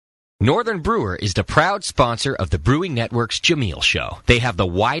Northern Brewer is the proud sponsor of the Brewing Network's Jamil Show. They have the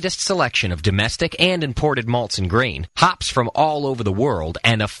widest selection of domestic and imported malts and grain, hops from all over the world,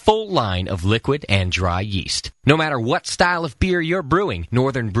 and a full line of liquid and dry yeast. No matter what style of beer you're brewing,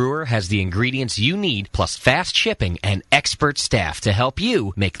 Northern Brewer has the ingredients you need, plus fast shipping and expert staff to help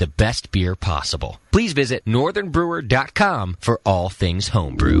you make the best beer possible. Please visit northernbrewer.com for all things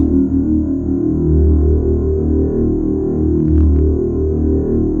homebrew.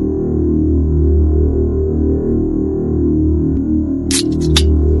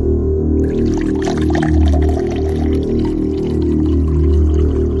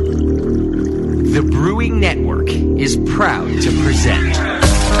 The Brewing Network is proud to present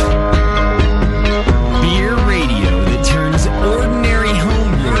beer radio that turns ordinary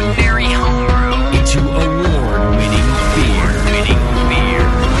homebrew into award-winning beer.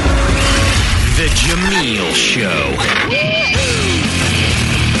 The Jamil Show.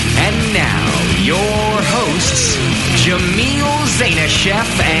 And now, your hosts, Jamil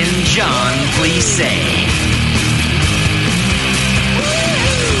Zainasheff and John Plisse.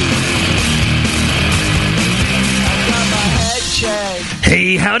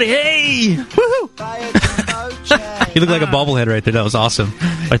 Hey, howdy, hey! Woohoo! You look like a bobblehead right there. That was awesome.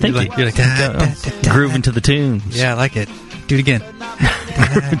 I think you're like grooving to the tunes. Yeah, I like it. Do it again.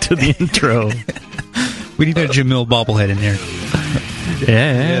 Grooving to the intro. We need a Jamil bobblehead in here.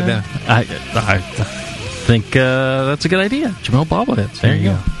 Yeah. I think that's a good idea. Jamil bobbleheads. There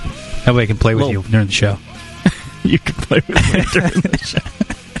you go. That way I can play with you during the show. You can play with me during the show.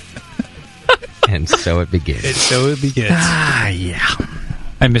 And so it begins. Ah, yeah.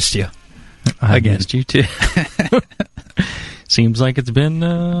 I missed you. I missed you, too. Seems like it's been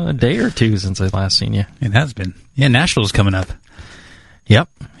a day or two since I last seen you. It has been. Yeah, Nashville's coming up. Yep.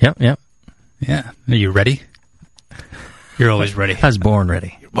 Yeah. Are you ready? You're always ready. I was born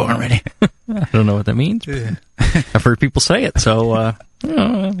ready. You're born ready. I don't know what that means. I've heard people say it, so what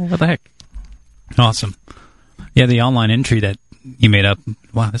the heck? Awesome. Yeah, the online entry that you made up.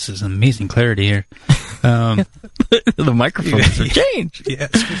 Wow, this is amazing clarity here. The microphones have changed. Yeah,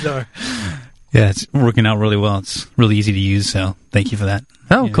 it's bizarre. Yeah, it's working out really well. It's really easy to use, so thank you for that.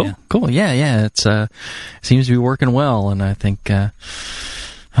 Oh, yeah, cool. Yeah. It's seems to be working well, and I think I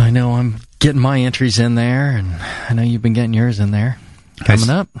know I'm getting my entries in there, and I know you've been getting yours in there. Coming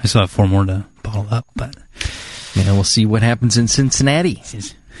up. I still have 4 more to bottle up, but we'll see what happens in Cincinnati.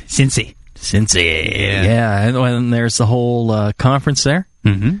 Cincy. Yeah. And there's the whole conference there,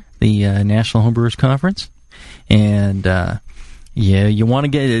 the National Homebrewers Conference. And, you want to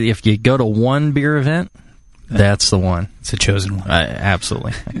get it. If you go to one beer event, that's the one. It's a chosen one.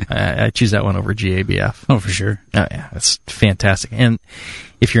 Absolutely. I choose that one over GABF. Oh, for sure. Oh, yeah. It's fantastic. And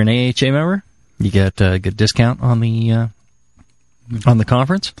if you're an AHA member, you get a good discount on the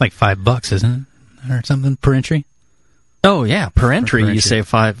conference. It's like $5, isn't it? Or something per entry? Oh, yeah. Per entry, you save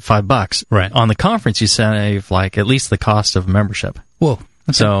 $5. Right. On the conference, you save like at least the cost of membership. Whoa.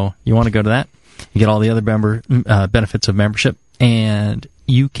 So you want to go to that. You get all the other benefits of membership, and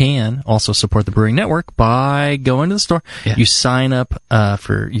you can also support the Brewing Network by going to the store. Yeah. You sign up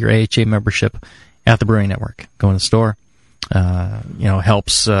for your AHA membership at the Brewing Network. Go in the store.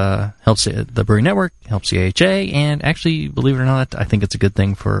 Helps the Brewing Network, helps the AHA, and actually, believe it or not, I think it's a good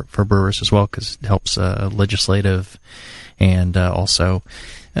thing for brewers as well, because it helps legislative, and also,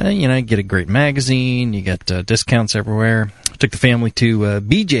 get a great magazine, you get discounts everywhere. I took the family to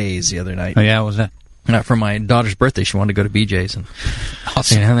BJ's the other night. Oh, yeah, what was that? For my daughter's birthday, she wanted to go to BJ's, and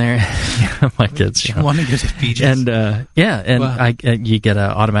awesome. My kids. She wanted to go to BJ's, and wow. You get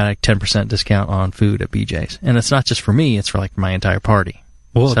an automatic 10% discount on food at BJ's, and it's not just for me; it's for like my entire party.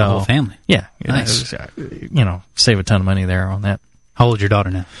 Whoa, the whole family. Yeah, nice. Save a ton of money there on that. How old is your daughter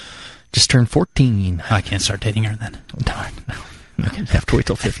now? Just turned 14. I can't start dating her then. No. You have to wait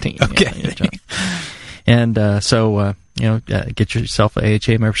till 15. Okay. And so get yourself a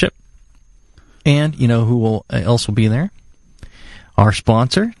AHA membership. And who else will be there? Our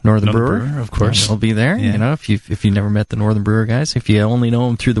sponsor, Northern Brewer, of course, will be there. Yeah. If you never met the Northern Brewer guys, if you only know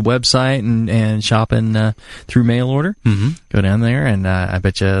them through the website and shopping through mail order, go down there, and I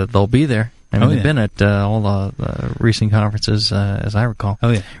bet you they'll be there. They've been at all the recent conferences, as I recall. Oh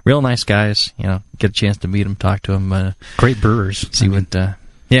yeah, real nice guys. Get a chance to meet them, talk to them. Great brewers. See what.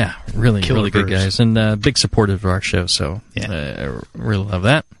 Really good guys, and big supporters of our show. So yeah, really love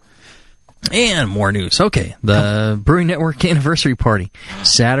that. And more news. Okay, the Brewing Network anniversary party,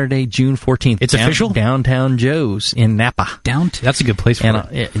 Saturday, June 14th. It's official? Downtown Joe's in Napa. That's a good place for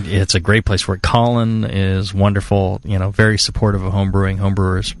it. It's a great place for it. Colin is wonderful, very supportive of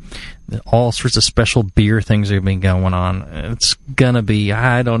homebrewers. All sorts of special beer things have been going on. It's going to be,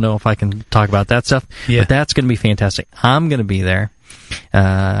 I don't know if I can talk about that stuff, but that's going to be fantastic. I'm going to be there.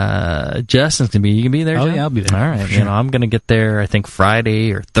 Justin's gonna be. You can be there, John? Oh yeah, I'll be there. All right. Sure. I'm gonna get there. I think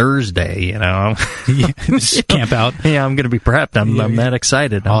Friday or Thursday. Just camp out. Yeah, I'm gonna be prepped. I'm that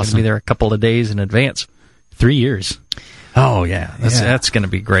excited. I'm gonna be there a couple of days in advance. 3 years. Oh yeah, that's gonna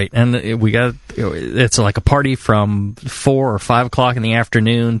be great. And it's like a party from 4 or 5 o'clock in the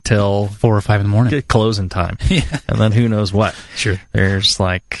afternoon till 4 or 5 in the morning, closing time. Yeah, and then who knows what. Sure. There's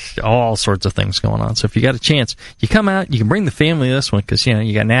like all sorts of things going on. So if you got a chance, you come out. You can bring the family this one because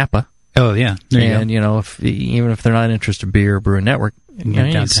you got Napa. Oh yeah, there you go. Even if they're not interested in beer or Brewing Network,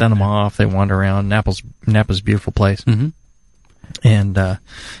 you send them off. They wander around. Napa's a beautiful place. Mm-hmm. And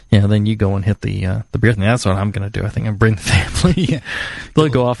then you go and hit the beer thing. That's what I'm going to do. I think I'm bring the family. Yeah. They'll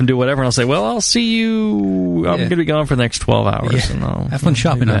go off and do whatever, and I'll say, "Well, I'll see you. I'm going to be gone for the next 12 hours." Yeah. And I'll have fun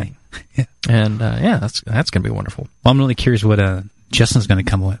shopping, honey. Yeah. And that's going to be wonderful. Well, I'm really curious what Justin's going to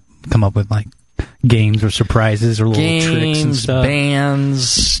come up with, like games or surprises or little tricks and stuff.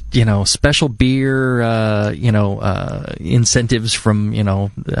 Bands, special beer, incentives from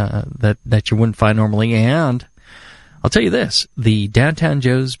that you wouldn't find normally. And I'll tell you this, the Downtown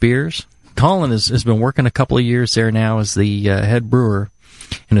Joe's beers, Colin has been working a couple of years there now as the head brewer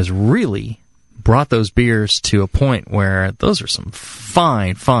and has really brought those beers to a point where those are some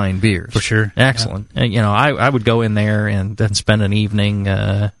fine beers. For sure. Excellent. Yeah. I would go in there and then spend an evening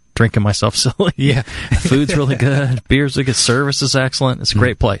drinking myself silly. Yeah. Food's really good. Beer's really good. Service is excellent. It's a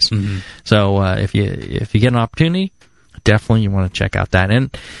great place. Mm-hmm. So if you get an opportunity, definitely you want to check out that.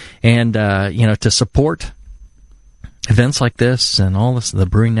 And to support events like this and all this, the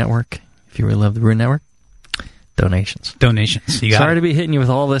Brewing Network, if you really love the Brewing Network, donations. Sorry to be hitting you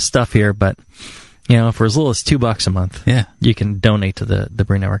with all this stuff here, but for as little as $2 a month, you can donate to the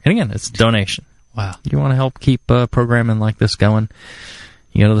Brewing Network. And again, it's a donation. Wow. You want to help keep programming like this going,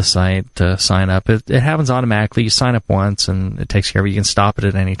 you go to the site to sign up. It happens automatically. You sign up once and it takes care of it. You can stop it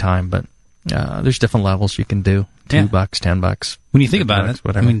at any time, but there's different levels you can do. $2, $10. When you think about it,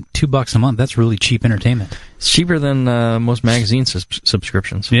 whatever. I mean, $2 a month, that's really cheap entertainment. It's cheaper than most magazine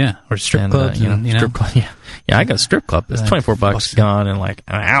subscriptions. Yeah, or strip clubs. Strip club. Yeah, I got a strip club. It's $24 gone in like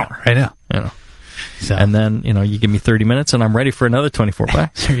an hour. I know. So. And then, you give me 30 minutes and I'm ready for another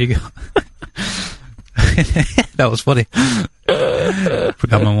 $24. There you go. That was funny.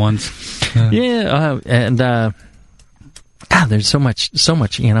 Forgot my ones. there's so much,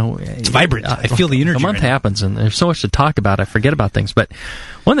 it's vibrant. I feel the energy. A month happens, and there's so much to talk about. I forget about things. But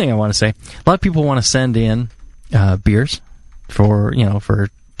one thing I want to say, a lot of people want to send in beers for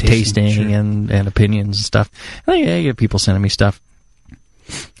tasting sure. and opinions and stuff. I get people sending me stuff,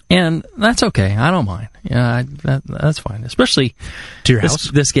 and that's okay. I don't mind. That's fine. Especially to your house.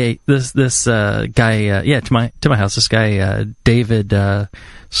 This guy, to my house. This guy, David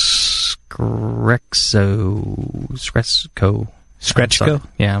Scretchko.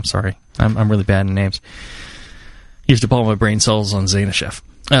 Yeah, I'm sorry. I'm really bad in names. Used up all my brain cells on Zainashev.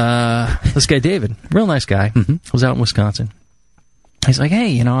 This guy, David, real nice guy, was out in Wisconsin. He's like,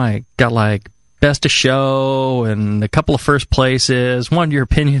 hey, I got like best of show and a couple of first places. Wanted your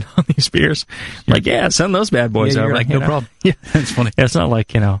opinion on these beers. I'm like, yeah, send those bad boys over. Like, no problem. Yeah, that's funny. Yeah, it's not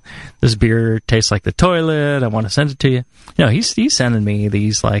like, this beer tastes like the toilet. I want to send it to you. He's sending me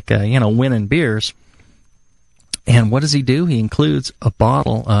these like, winning beers. And what does he do? He includes a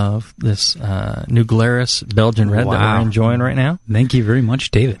bottle of this New Glarus Belgian Red that we're enjoying right now. Thank you very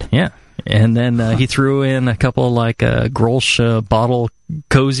much, David. Yeah. And then he threw in a couple of like Grolsch bottle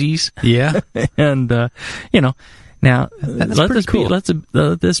cozies. Yeah. And, now that's let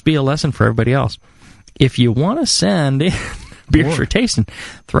this be a lesson for everybody else. If you want to send in beers for tasting,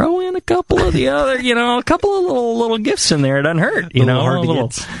 throw in a couple of the other, a couple of little gifts in there. It doesn't hurt, a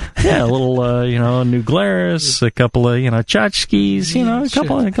little New Glarus, a couple of, tchotchkes, a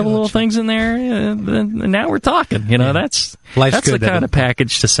couple of little things in there. And now we're talking, that's the kind of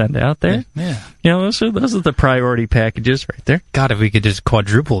package to send out there. Yeah. Those are the priority packages right there. God, if we could just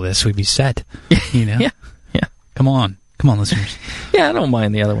quadruple this, we'd be set. Yeah. Come on, listeners. Yeah, I don't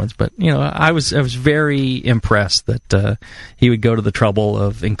mind the other ones, but I was very impressed that he would go to the trouble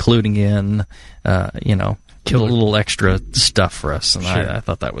of including in a little extra stuff for us, and sure. I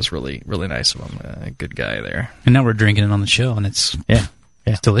thought that was really, really nice of him. A good guy there. And now we're drinking it on the show, and it's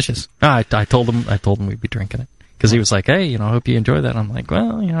delicious. I told him we'd be drinking it. Because he was like, hey, I hope you enjoy that. I'm like,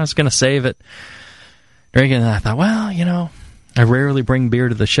 well, I was going to save it, drink it, and I thought, well, I rarely bring beer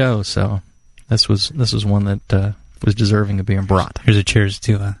to the show, so this was one that was deserving of being brought. Here's a cheers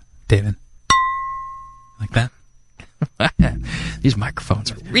to David. Like that? These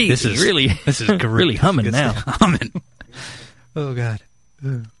microphones are really really humming now. Humming. Oh, God.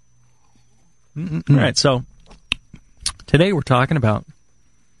 All right, so today we're talking about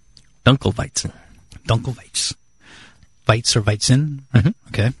Dunkelweizen. Dunkelweizen. Weiz or Weizen? Mm-hmm.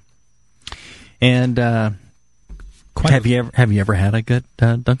 Okay. And have you ever had a good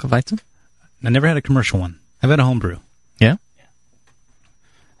Dunkelweizen? I never had a commercial one. I've had a homebrew. Yeah?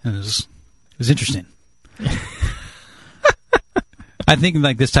 It was interesting. I think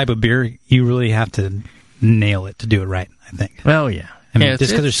like this type of beer, you really have to nail it to do it right, I think. Well, yeah. I mean,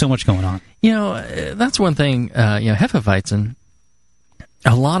 just because there's so much going on. That's one thing, hefeweizen,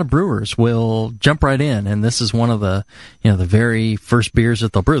 a lot of brewers will jump right in, and this is one of the, the very first beers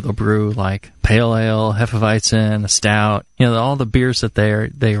that they'll brew. They'll brew like pale ale, hefeweizen, a stout, all the beers that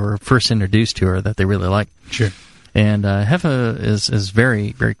they were first introduced to or that they really like. Sure. And Hefe is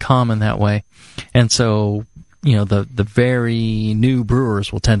very, very common that way. And so, the very new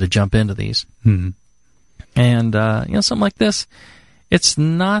brewers will tend to jump into these. Mm-hmm. And, something like this, it's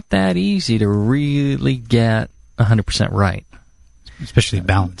not that easy to really get 100% right. Especially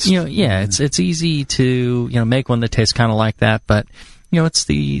balanced. It's easy to, make one that tastes kind of like that, but,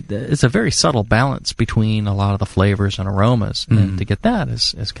 it's a very subtle balance between a lot of the flavors and aromas. Mm-hmm. And to get that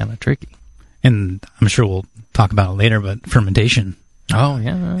is kind of tricky. And I'm sure we'll talk about it later, but fermentation. Oh,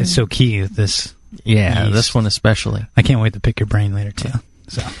 yeah. It's so key with this. Yeah, yeast. This one especially. I can't wait to pick your brain later, too.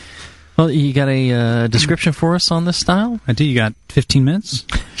 So. Well, you got a description for us on this style? I do. You got 15 minutes?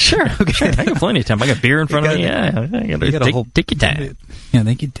 Sure. Okay. Sure. I got plenty of time. I got beer in front of me. Yeah. Take your time. Yeah,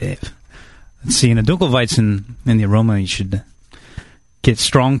 thank you, Dave. Let's see. In a Dunkelweizen, in the aroma, you should get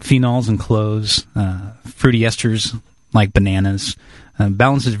strong phenols and cloves, fruity esters like bananas.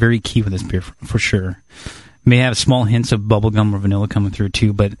 Balance is very key with this beer, for sure. May have small hints of bubblegum or vanilla coming through,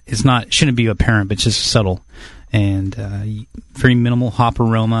 too, but shouldn't be apparent, but it's just subtle. And very minimal hop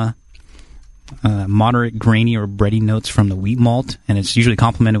aroma. Moderate grainy or bready notes from the wheat malt, and it's usually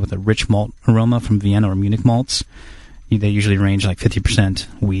complemented with a rich malt aroma from Vienna or Munich malts. They usually range like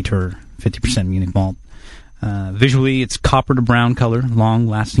 50% wheat or 50% Munich malt. Visually, it's copper to brown color,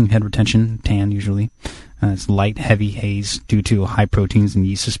 long-lasting head retention, tan usually. It's light, heavy haze due to high proteins and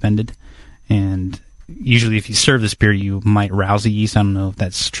yeast suspended. And usually if you serve this beer, you might rouse the yeast. I don't know if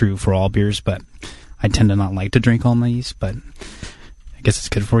that's true for all beers, but I tend to not like to drink all my yeast, but I guess it's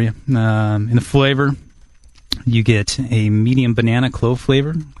good for you. In the flavor, you get a medium banana clove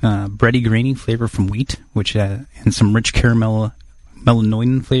flavor, bready, grainy flavor from wheat, and some rich caramel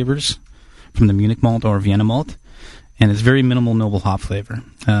melanoidin flavors from the Munich malt or Vienna malt. And it's very minimal noble hop flavor.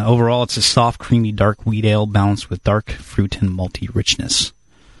 Overall, it's a soft, creamy, dark wheat ale balanced with dark fruit and malty richness.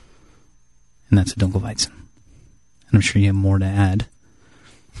 And that's a Dunkelweizen. And I'm sure you have more to add.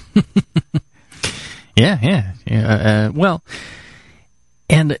 Yeah. Well,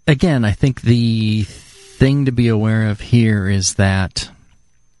 and again, I think the thing to be aware of here is that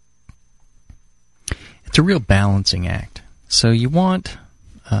it's a real balancing act. So you want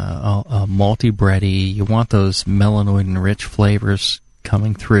a malty bready, you want those melanoid-rich flavors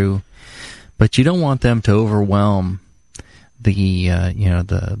coming through, but you don't want them to overwhelm the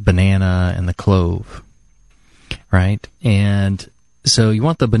banana and the clove, right? And so you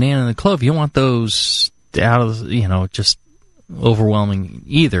want the banana and the clove, you don't want those out of, just overwhelming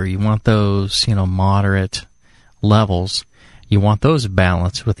either. You want those, moderate levels. You want those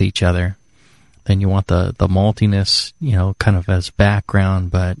balanced with each other. Then you want the maltiness, kind of as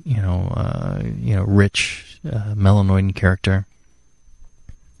background, but, rich melanoid character.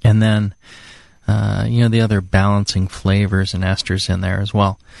 And then, the other balancing flavors and esters in there as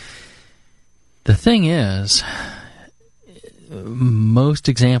well. The thing is, most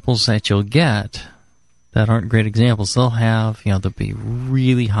examples that you'll get that aren't great examples, they'll have, they'll be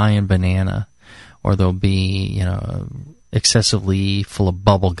really high in banana, or they'll be, excessively full of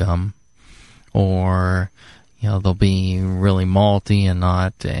bubble gum, or, they'll be really malty and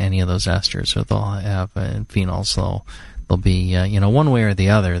not any of those esters, or they'll have phenols, they'll be, one way or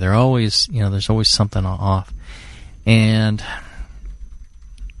the other. They're always, there's always something off. And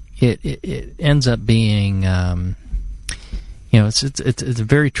it ends up being, it's a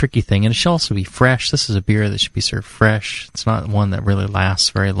very tricky thing, and it should also be fresh. This is a beer that should be served fresh. It's not one that really lasts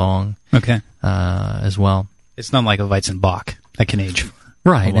very long. Okay. As well. It's not like a Weizenbock that can age.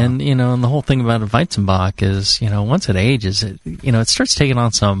 Right, and and the whole thing about a Weizenbock is, once it ages, it starts taking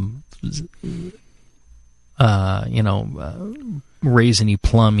on some raisiny,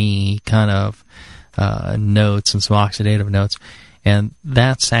 plummy kind of notes and some oxidative notes. And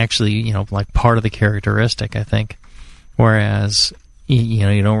that's actually, like part of the characteristic, I think. Whereas,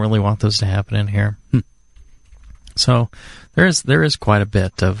 you don't really want those to happen in here. So there is quite a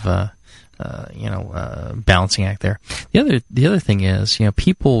bit of, balancing act there. The other thing is,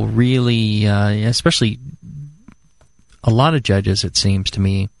 people really, especially a lot of judges, it seems to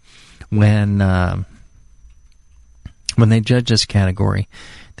me, when they judge this category,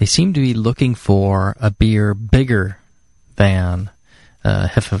 they seem to be looking for a beer bigger than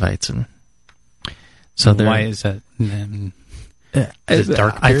hefeweizen. So why is that? Is it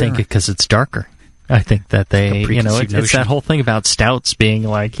dark beer? I think because it's darker. I think that they, it's that whole thing about stouts being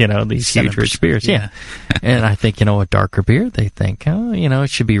like, these huge rich beers. Yeah. And I think, a darker beer, they think, it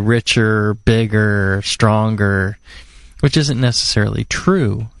should be richer, bigger, stronger, which isn't necessarily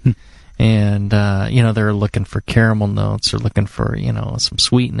true. And, they're looking for caramel notes, they're looking for, some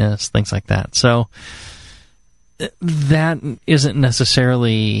sweetness, things like that. So that isn't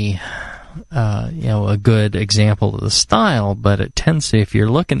necessarily, a good example of the style, but it tends to, if you're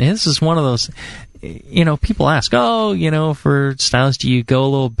looking, this is one of those, people ask, for styles, do you go a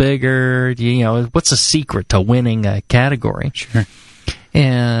little bigger? Do you, what's the secret to winning a category? Sure.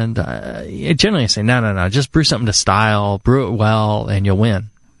 And generally I say, no, just brew something to style, brew it well, and you'll win.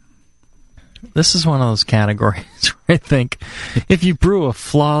 This is one of those categories where I think if you brew a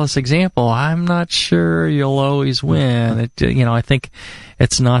flawless example, I'm not sure you'll always win. I think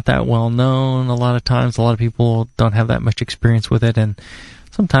it's not that well known. A lot of times, a lot of people don't have that much experience with it, and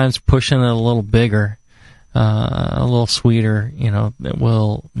sometimes pushing it a little bigger, a little sweeter, it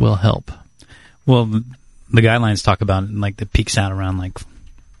will help. Well, the guidelines talk about the peaks out around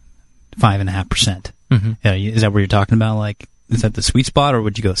 5.5%. Mm-hmm. Yeah, is that what you're talking about? Is that the sweet spot, or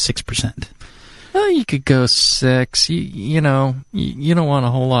would you go 6%? You could go 6. You don't want a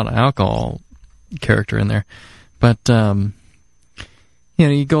whole lot of alcohol character in there, but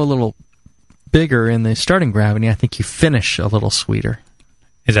you go a little bigger in the starting gravity. I think you finish a little sweeter.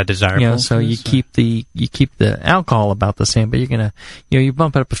 Is that desirable? So you keep the alcohol about the same, but you're gonna you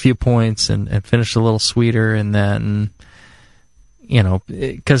bump it up a few points and finish a little sweeter, and then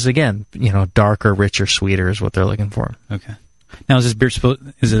because again darker, richer, sweeter is what they're looking for. Okay. Now, is this beer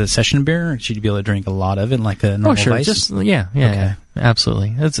is it a session beer, or should you be able to drink a lot of it like a normal sure. Weiss? Yeah,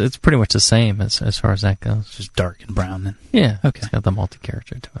 absolutely. It's pretty much the same as far as that goes. It's just dark and brown then. Yeah. Okay. It's got the malty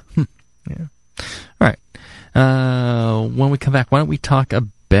character to it. Yeah. All right. When we come back, why don't we talk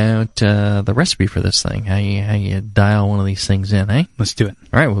about the recipe for this thing? How you dial one of these things in, eh? Let's do it.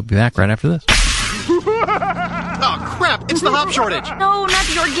 All right, we'll be back right after this. Oh, crap! It's the hop shortage! No, not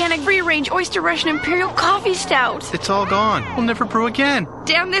the organic free-range Oyster Russian Imperial Coffee Stout. It's all gone. We'll never brew again.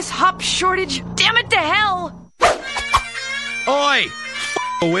 Damn this hop shortage! Damn it to hell! Oi!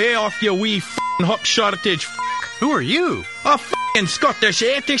 Away off your wee hop shortage. Who are you? A Scottish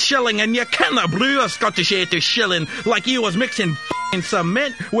 80 shilling, and you cannot brew a Scottish 80 shilling like you was mixing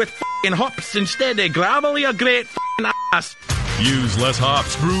cement with hops instead of gravel, you great ass. Use less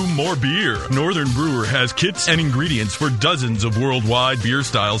hops, brew more beer. Northern Brewer has kits and ingredients for dozens of worldwide beer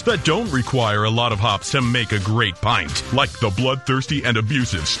styles that don't require a lot of hops to make a great pint, like the bloodthirsty and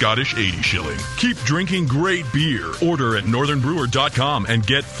abusive Scottish 80 shilling. Keep drinking great beer. Order at northernbrewer.com and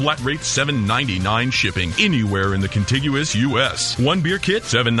get flat rate $7.99 shipping anywhere in the contiguous U.S. 1 beer kit,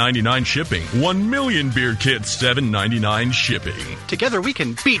 $7.99 shipping. 1 million beer kits, $7.99 shipping. Together we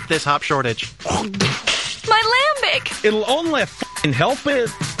can beat this hop shortage. My lambic! It'll only help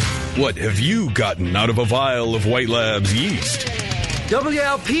it. What have you gotten out of a vial of White Labs yeast?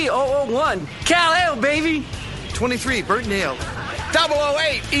 WLP 001, Cal Ale, baby. 23, Burton Ale.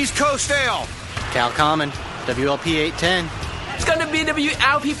 008, East Coast Ale. Cal Common, WLP 810. It's gonna be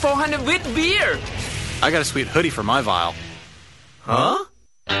WLP 400 with beer. I got a sweet hoodie for my vial. Huh?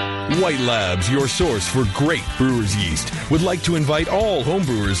 White Labs, your source for great brewer's yeast, would like to invite all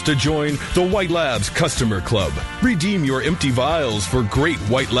homebrewers to join the White Labs Customer Club. Redeem your empty vials for great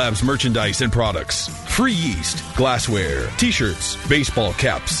White Labs merchandise and products. Free yeast, glassware, t-shirts, baseball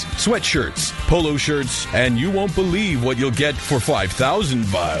caps, sweatshirts, polo shirts, and you won't believe what you'll get for 5,000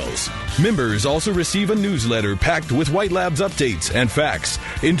 vials. Members also receive a newsletter packed with White Labs updates and facts,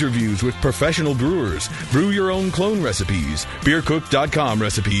 interviews with professional brewers, brew your own clone recipes, beercook.com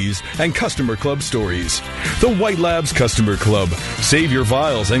recipes, and customer club stories. The White Labs Customer Club. Save your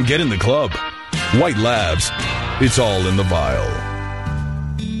vials and get in the club. White Labs. It's all in the vial.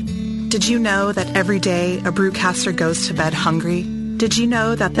 Did you know that every day a brewcaster goes to bed hungry? Did you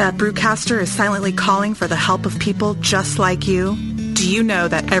know that that brewcaster is silently calling for the help of people just like you? Do you know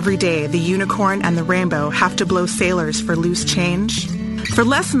that every day the unicorn and the rainbow have to blow sailors for loose change? For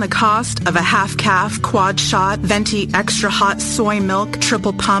less than the cost of a half-calf, quad-shot, venti, extra-hot soy milk,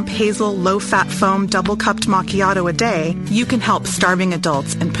 triple pump, hazel, low-fat foam, double-cupped macchiato a day, you can help starving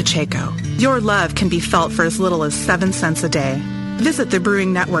adults in Pacheco. Your love can be felt for as little as 7 cents a day. Visit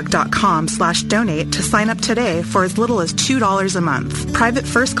thebrewingnetwork.com/donate to sign up today for as little as $2 a month. Private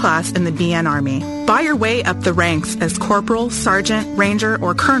first class in the BN Army. Buy your way up the ranks as corporal, sergeant, ranger,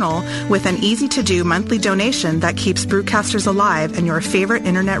 or colonel with an easy-to-do monthly donation that keeps brewcasters alive and your favorite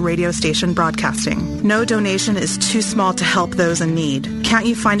internet radio station broadcasting. No donation is too small to help those in need. Can't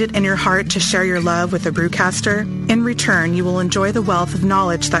you find it in your heart to share your love with a brewcaster? In return, you will enjoy the wealth of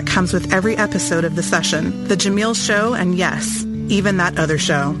knowledge that comes with every episode of the session, The Jamil Show, and yes, even that other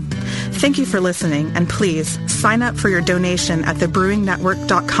show. Thank you for listening, and please sign up for your donation at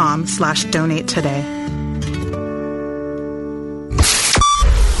thebrewingnetwork.com/donate today.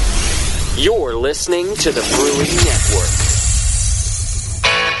 You're listening to the Brewing Network.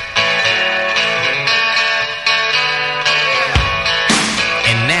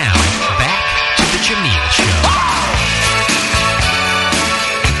 And now, back to the Jamil Show.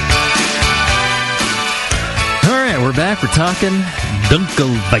 All right, we're back. We're talking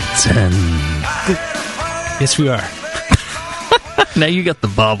Dunkelweizen. Yes, we are. Now you got the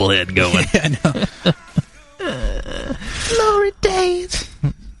bobblehead going. Yeah, I know. Glory days.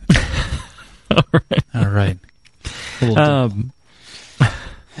 All right.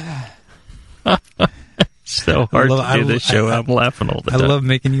 So hard to do this show. I'm laughing all the time. I love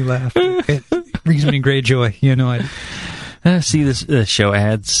making you laugh. It brings me great joy. You know, see, this show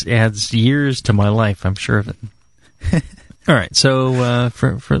adds years to my life. I'm sure of it. All right, so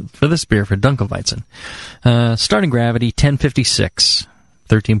for this beer, for Dunkelweizen, starting gravity 1056,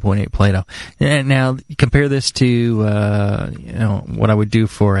 13.8 Plato. And now compare this to what I would do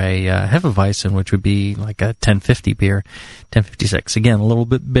for a hefeweizen, which would be like a 1050 beer, 1056. Again, a little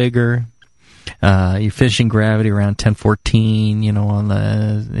bit bigger. You're finishing gravity around 1014. On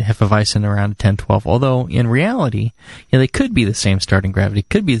the hefeweizen around 1012. Although in reality, they could be the same starting gravity,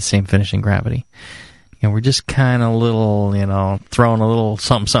 could be the same finishing gravity. We're just kind of little, throwing a little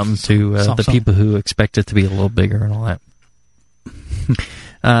something to the people who expect it to be a little bigger and all that.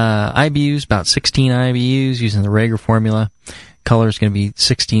 IBUs, about 16 IBUs using the Rager formula. Color is going to be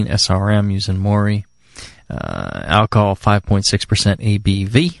 16 SRM using Mori. Alcohol, 5.6%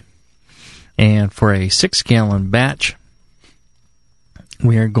 ABV. And for a 6-gallon batch,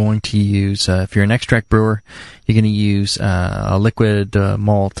 we are going to use, if you're an extract brewer, you're going to use a liquid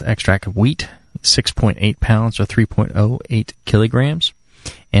malt extract of wheat, 6.8 pounds or 3.08 kilograms,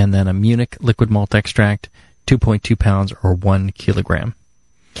 and then a Munich liquid malt extract, 2.2 pounds or 1 kilogram.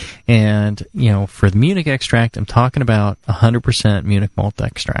 And, for the Munich extract, I'm talking about 100% Munich malt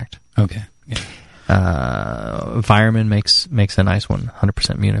extract. Okay. Yeah. Weyermann makes a nice one,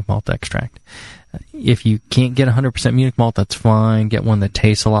 100% Munich malt extract. If you can't get 100% Munich malt, that's fine. Get one that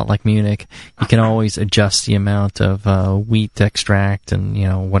tastes a lot like Munich. You can always adjust the amount of wheat extract and,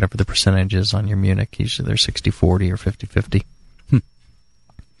 whatever the percentage is on your Munich. Usually they're 60-40 or 50-50.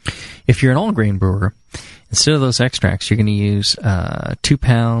 If you're an all-grain brewer, instead of those extracts, you're going to use 2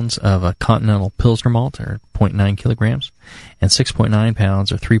 pounds of a Continental Pilsner malt, or 0.9 kilograms, and 6.9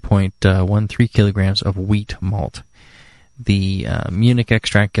 pounds, or 3.13 kilograms of wheat malt. The Munich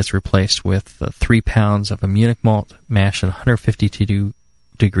extract gets replaced with 3 pounds of a Munich malt mashed at 152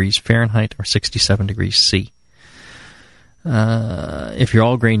 degrees Fahrenheit or 67 degrees C. If you're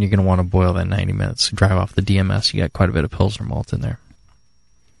all grain, you're going to want to boil that 90 minutes. Drive off the DMS. You got quite a bit of Pilsner malt in there.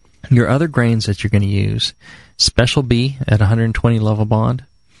 Your other grains that you're going to use, Special B at 120 level bond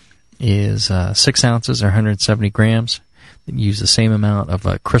is 6 ounces or 170 grams. Use the same amount of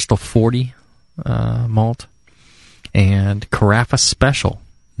Crystal 40 malt. And Carafa Special.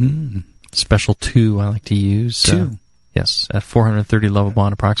 Special 2 I like to use. 2? Yes, at 430 level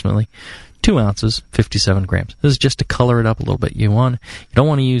bond approximately. 2 ounces, 57 grams. This is just to color it up a little bit. You don't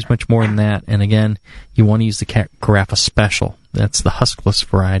want to use much more than that. And again, you want to use the Carafa Special. That's the huskless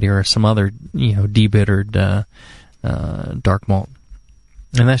variety or some other, debittered dark malt.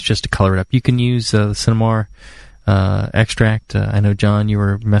 And that's just to color it up. You can use the Cinnamar extract. I know, John, you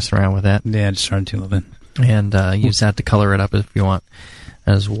were messing around with that. Yeah, I just started to a little bit. And use that to color it up if you want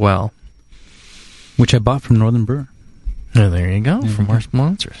as well. Which I bought from Northern Brewer. Oh, there you go, from our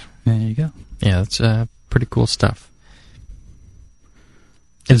sponsors. There you go. Yeah, that's pretty cool stuff.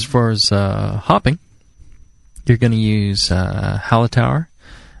 As far as hopping, you're going to use Hallertau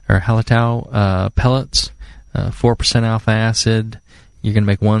pellets, 4% alpha acid. You're going to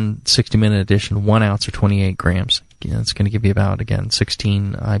make one 60-minute addition, 1 ounce or 28 grams. it's going to give you about, again,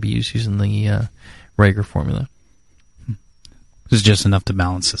 16 IBUs using the Rager formula. This is just enough to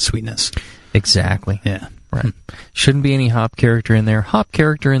balance the sweetness. Exactly. Yeah. Right. Shouldn't be any hop character in there. Hop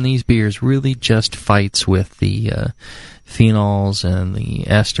character in these beers really just fights with the phenols and the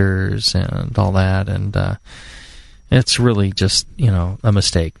esters and all that, and it's really just, a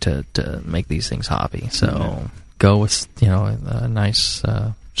mistake to make these things hoppy. So go with, a nice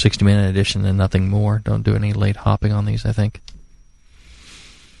 60-minute addition and nothing more. Don't do any late hopping on these, I think.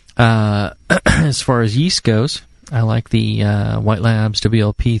 As far as yeast goes, I like the White Labs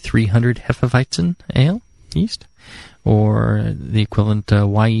WLP 300 hefeweizen ale yeast, or the equivalent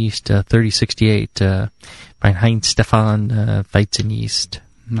Y yeast 3068 by Heinz Stefan Weizen yeast.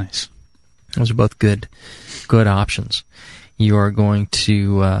 Nice. Those are both good options. You are going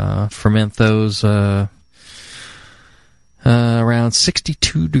to ferment those around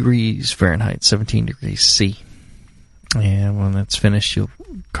 62 degrees Fahrenheit, 17 degrees C. And when that's finished, you'll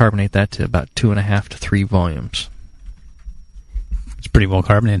carbonate that to about 2.5 to 3 volumes. It's pretty well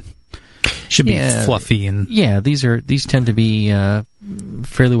carbonated. Should be fluffy and these tend to be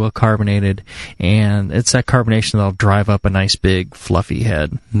fairly well carbonated, and it's that carbonation that'll drive up a nice big fluffy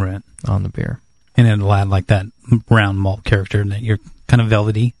head on the beer. And it'll add like that round malt character that you're kind of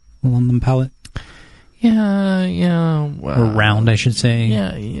velvety along the palate. Yeah. Or round, I should say.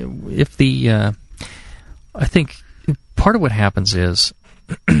 Yeah. If I think part of what happens is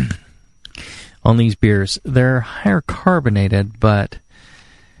on these beers, they're higher carbonated, but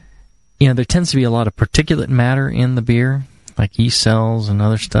there tends to be a lot of particulate matter in the beer, like yeast cells and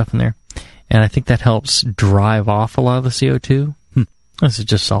other stuff in there, and I think that helps drive off a lot of the CO2. This is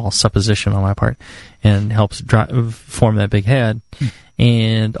just all supposition on my part, and helps form that big head,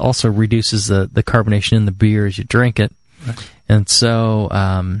 and also reduces the carbonation in the beer as you drink it. Right. And so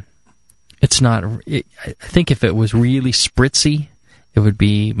it's not. I think if it was really spritzy, it would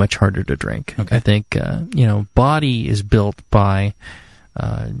be much harder to drink. Okay. I think body is built by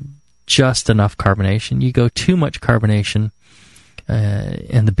just enough carbonation. You go too much carbonation,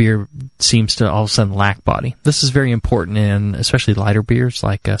 and the beer seems to all of a sudden lack body. This is very important in especially lighter beers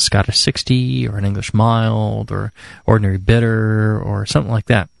like a Scottish 60 or an English mild or ordinary bitter or something like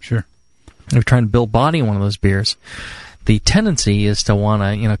that. Sure. If you're trying to build body in one of those beers, the tendency is to want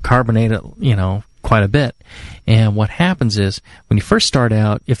to carbonate it quite a bit. And what happens is when you first start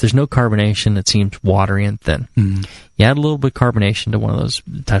out, if there's no carbonation, it seems watery and thin. Mm-hmm. You add a little bit of carbonation to one of those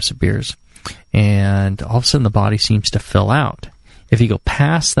types of beers, and all of a sudden the body seems to fill out. If you go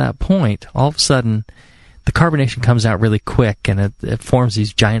past that point, all of a sudden the carbonation comes out really quick, and it forms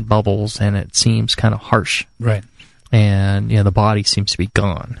these giant bubbles, and it seems kind of harsh. Right. And the body seems to be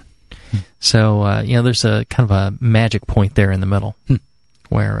gone. So there's a kind of a magic point there in the middle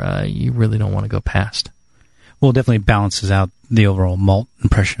where you really don't want to go past. Well, it definitely balances out the overall malt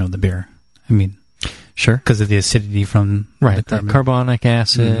impression of the beer. I mean, sure, because of the acidity from the carbonic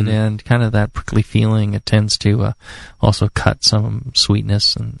acid and kind of that prickly feeling. It tends to also cut some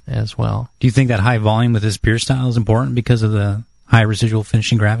sweetness as well. Do you think that high volume with this beer style is important because of the high residual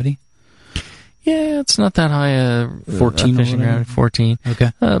finishing gravity? Yeah, it's not that high. 14 finishing gravity, 14.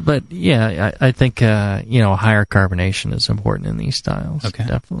 Okay. But yeah, I think higher carbonation is important in these styles. Okay,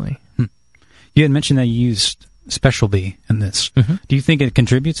 definitely. You had mentioned that you used Special B in this. Mm-hmm. Do you think it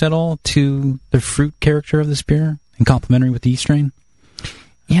contributes at all to the fruit character of this beer and complementary with the yeast strain?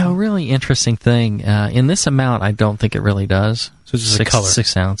 Yeah, a really interesting thing. In this amount, I don't think it really does. So it's just a color.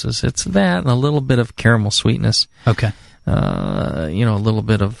 6 ounces. It's that and a little bit of caramel sweetness. Okay. A little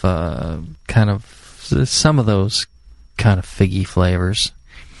bit of kind of some of those kind of figgy flavors.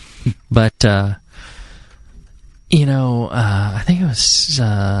 But, I think it was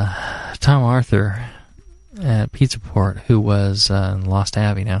Tom Arthur at Pizza Port, who was in Lost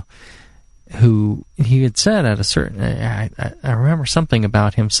Abbey now, who he had said at a certain... I remember something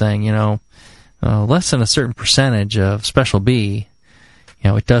about him saying, less than a certain percentage of Special B...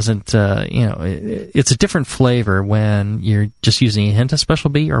 it doesn't, it's a different flavor when you're just using a hint of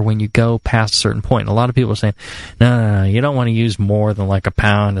Special B or when you go past a certain point. And a lot of people are saying, no, you don't want to use more than like a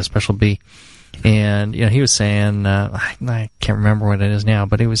pound of Special B. And, he was saying, I can't remember what it is now,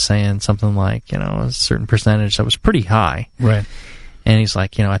 but he was saying something like, a certain percentage that was pretty high. Right. And he's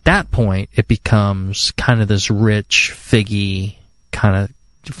like, at that point, it becomes kind of this rich, figgy kind of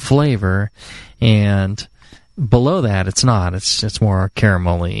flavor. And below that, it's not. It's more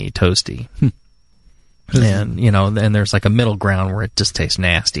caramelly, toasty. And, and there's like a middle ground where it just tastes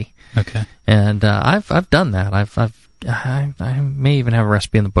nasty. Okay. And I've done that. I may even have a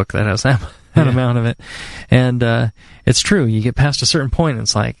recipe in the book that has that amount of it. And it's true. You get past a certain point, and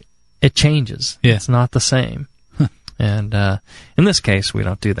it's like it changes. Yeah. It's not the same. And in this case, we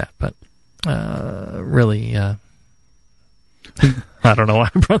don't do that. But really, I don't know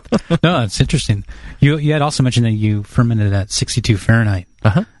why I brought that. No, it's interesting. You had also mentioned that you fermented at 62 Fahrenheit.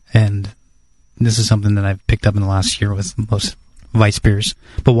 Uh-huh. And this is something that I've picked up in the last year with most Weiss beers.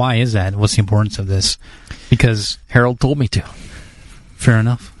 But why is that? What's the importance of this? Because Harold told me to. Fair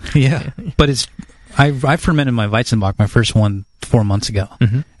enough. Yeah. But I fermented my Weizenbock, my first one, 4 months ago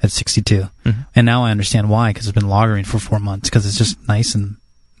at 62. And now I understand why, because it's been lagering for 4 months, because it's just nice and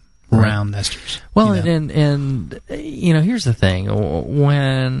round esters. Well, and you know, here's the thing.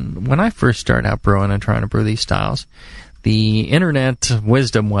 When I first started out brewing and trying to brew these styles, the internet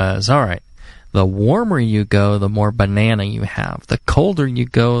wisdom was, all right, the warmer you go, the more banana you have. The colder you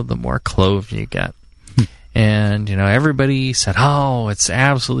go, the more clove you get. And, you know, everybody said, oh, it's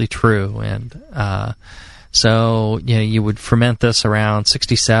absolutely true. And so, you know, you would ferment this around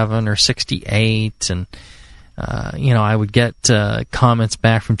 67 or 68. And, you know, I would get comments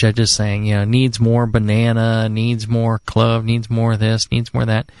back from judges saying, you know, needs more banana, needs more clove, needs more this, needs more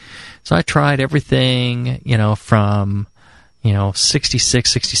that. So I tried everything, you know, from, you know, 66,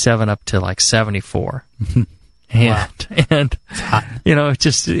 67 up to like 74. And you know,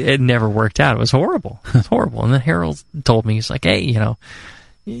 it never worked out. It was horrible. It was horrible. And then Harold told me, he's like, hey, you know,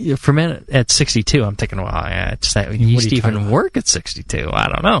 you ferment at 62. I'm thinking, well, does that yeast even work at 62? I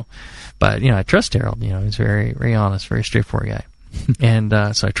don't know. But, you know, I trust Harold. You know, he's very, very honest, very straightforward guy. And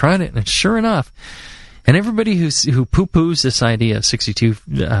so I tried it, and sure enough, and everybody who poo-poos this idea of 62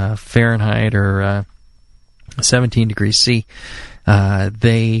 Fahrenheit or 17 degrees C,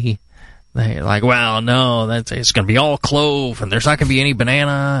 they're like, well, no, it's going to be all clove, and there's not going to be any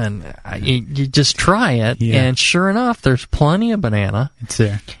banana, and you just try it, and sure enough, there's plenty of banana. It's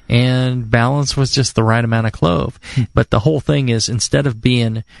there. And balance was just the right amount of clove. But the whole thing is, instead of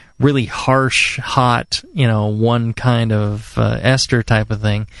being really harsh, hot, you know, one kind of ester type of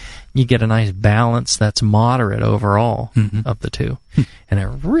thing, you get a nice balance that's moderate overall of the two. And it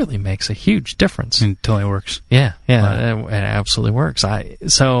really makes a huge difference. It totally works. Yeah, it absolutely works.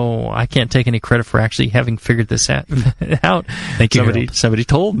 So I can't take any credit for actually having figured this out. Thank you, somebody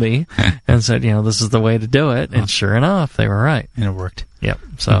told me and said, you know, this is the way to do it. And sure enough, they were right. And it worked. Yep.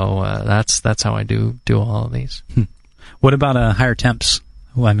 So that's how I do all of these. What about higher temps?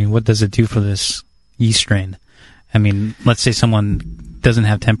 Well, I mean, what does it do for this yeast strain? I mean, let's say someone doesn't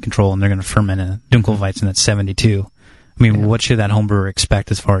have temp control and they're going to ferment a Dunkelweizen at 72. I mean, what should that homebrewer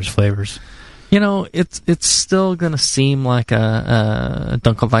expect as far as flavors? You know, it's still going to seem like a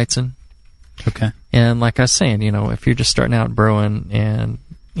Dunkelweizen. Okay. And like I was saying, you know, if you're just starting out brewing, and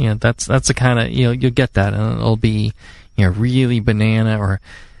you know, that's the kind of, you know, you'll get that, and it'll be, you know, really banana, or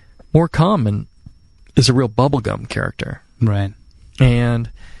more common is a real bubblegum character. Right. And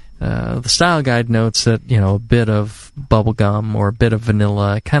the style guide notes that, you know, a bit of bubblegum or a bit of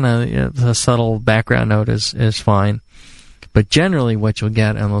vanilla, kind of, you know, the subtle background note is fine. But generally what you'll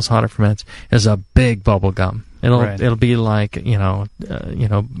get in those hotter ferments is a big bubblegum. It'll be like, you know,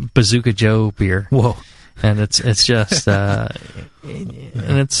 Bazooka Joe beer. Whoa. And it's just and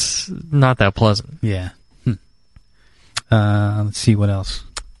it's not that pleasant. Yeah. Let's see what else.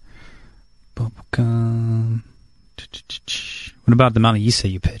 Bubblegum. What about the amount of yeast that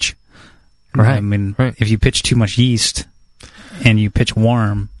you pitch? Right. I mean, if you pitch too much yeast and you pitch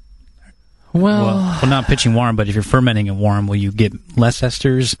warm, well, not pitching warm, but if you're fermenting it warm, will you get less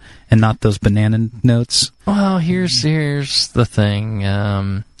esters and not those banana notes? Well, here's the thing.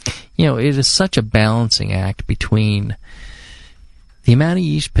 You know, it is such a balancing act between the amount of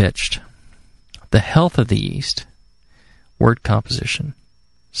yeast pitched, the health of the yeast, wort composition,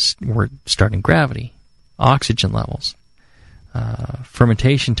 wort starting gravity, oxygen levels,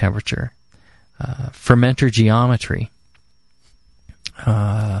 fermentation temperature, fermenter geometry,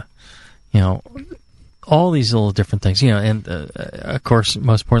 you know, all these little different things, you know, and of course,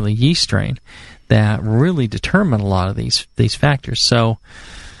 most importantly, yeast strain, that really determine a lot of these factors. So,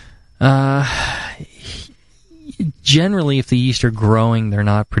 generally, if the yeast are growing, they're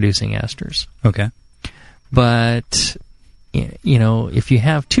not producing esters. Okay. But, you know, if you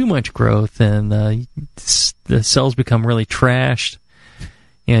have too much growth and the cells become really trashed,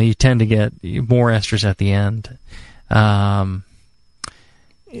 you know, you tend to get more esters at the end.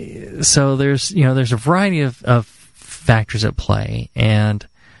 So there's a variety of factors at play, and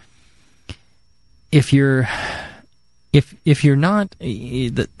if you're not,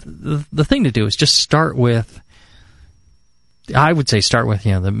 the thing to do is just start with, I would say start with,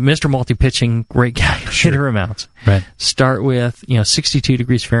 you know, the Mr. Multi-Pitching great hitter amounts. Right. Start with, you know, 62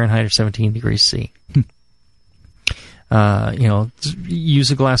 degrees Fahrenheit or 17 degrees C. You know,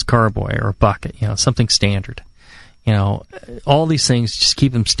 use a glass carboy or a bucket, you know, something standard. all these things, just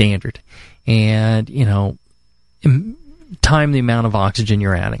keep them standard. And, time the amount of oxygen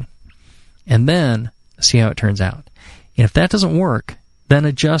you're adding. And then see how it turns out. And if that doesn't work, then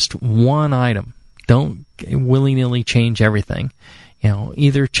adjust one item. Don't willy-nilly change everything.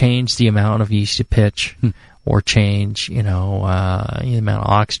 Either change the amount of yeast you pitch, or change, the amount of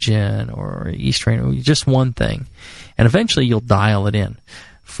oxygen or yeast strain, just one thing. And eventually you'll dial it in.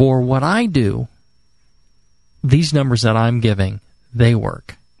 For what I do, these numbers that I'm giving, they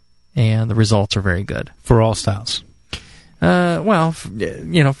work. And the results are very good. For all styles? For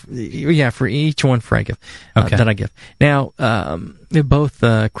each one I give, that I give. Now, both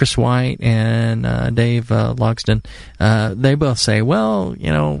Chris White and Dave Logsdon, they both say, well,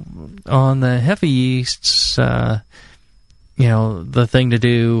 on the heavy yeasts, the thing to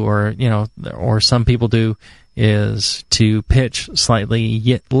do, or some people do, is to pitch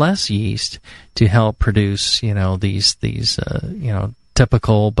slightly less yeast to help produce, these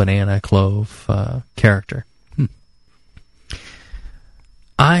typical banana clove character.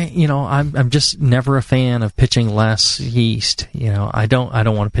 I'm just never a fan of pitching less yeast. I don't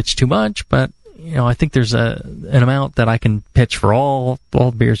want to pitch too much, but I think there's an amount that I can pitch for all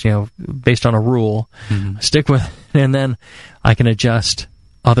beers, based on a rule. Mm-hmm. Stick with it, and then I can adjust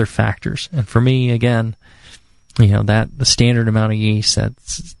other factors. And for me, again, that the standard amount of yeast,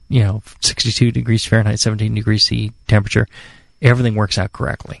 that's 62 degrees Fahrenheit, 17 degrees C temperature, everything works out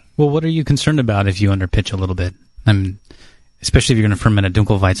correctly. Well, what are you concerned about if you underpitch a little bit? Especially if you're going to ferment a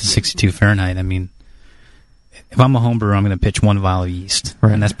Dunkelweizen 62 Fahrenheit. If I'm a home brewer, I'm going to pitch one vial of yeast.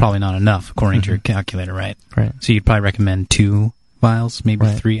 Right. And that's probably not enough, according to your calculator, right? Right. So you'd probably recommend 2 vials, maybe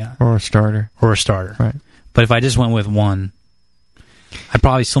 3. Or a starter. Right. But if I just went with 1, I'd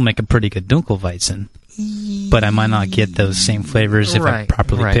probably still make a pretty good Dunkelweizen. But I might not get those same flavors if I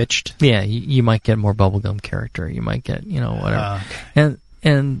properly pitched. Yeah, you might get more bubblegum character. You might get, whatever. Okay.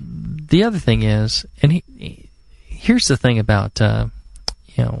 And the other thing is, here's the thing about,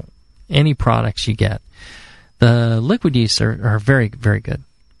 any products you get. The liquid yeasts are very, very good.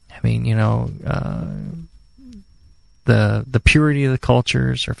 The purity of the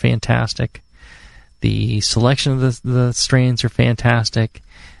cultures are fantastic. The selection of the strains are fantastic.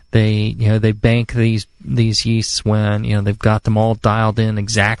 They bank these yeasts when, they've got them all dialed in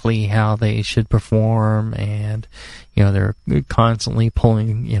exactly how they should perform, and, they're constantly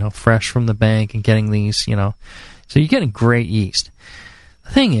pulling, fresh from the bank and getting these, so you're getting great yeast.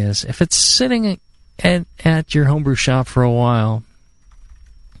 The thing is, if it's sitting at your homebrew shop for a while,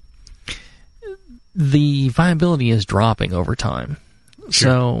 the viability is dropping over time. Sure.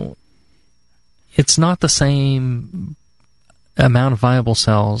 So it's not the same amount of viable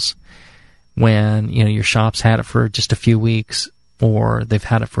cells when, your shop's had it for just a few weeks or they've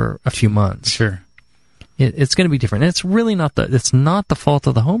had it for a few months. Sure. It's going to be different. And it's really not the fault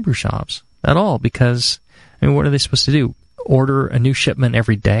of the homebrew shops at all, because what are they supposed to do? Order a new shipment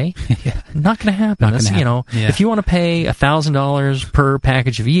every day? Yeah. Not going to happen. If you want to pay $1,000 per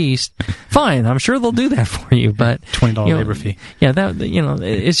package of yeast, fine. I'm sure they'll do that for you, but $20 labor fee. Yeah,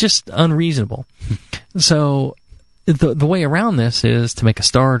 it's just unreasonable. So the way around this is to make a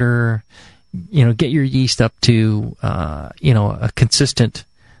starter. Get your yeast up to a consistent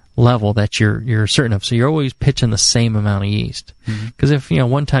level that you're certain of. So you're always pitching the same amount of yeast. Because if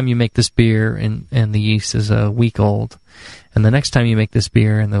one time you make this beer and the yeast is a week old, and the next time you make this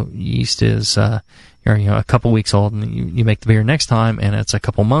beer and the yeast is a couple weeks old, and you make the beer next time and it's a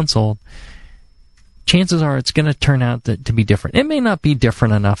couple months old, chances are it's going to turn out to be different. It may not be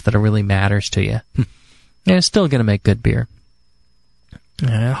different enough that it really matters to you. And it's still going to make good beer.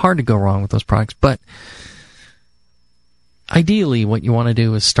 Hard to go wrong with those products, but ideally what you want to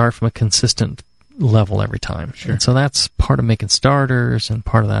do is start from a consistent level every time. Sure. And so that's part of making starters and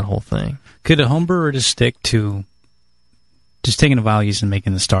part of that whole thing. Could a home brewer just stick to just taking the values and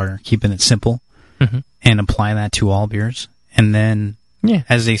making the starter, keeping it simple, and apply that to all beers? And then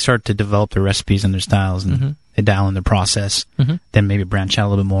as they start to develop their recipes and their styles and they dial in the process, then maybe branch out a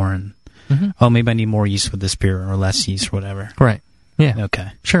little bit more and, maybe I need more yeast with this beer or less yeast or whatever. Right. Yeah.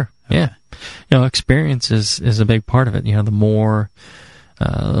 Okay. Sure. Okay. Yeah. Experience is a big part of it. The more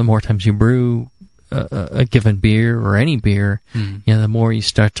times you brew a given beer or any beer, the more you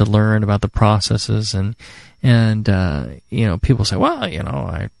start to learn about the processes and people say, well,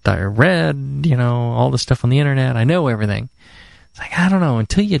 I read, all this stuff on the internet. I know everything. It's like, I don't know,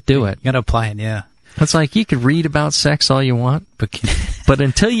 until you do it. You got to apply it. Yeah. It's like you could read about sex all you want, but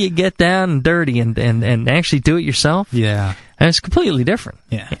until you get down and dirty and actually do it yourself, it's completely different.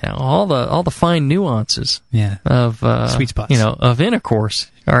 Yeah. All the fine nuances of sweet spots, of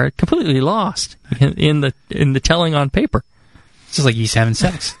intercourse are completely lost in the telling on paper. It's just like yeast having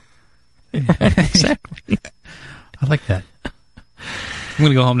sex. Exactly. I like that. I'm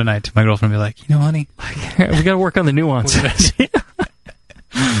going to go home tonight to my girlfriend and be like, honey, we got to work on the nuances.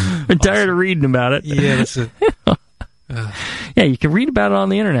 I'm tired of reading about it. Yeah, that's it. Yeah, you can read about it on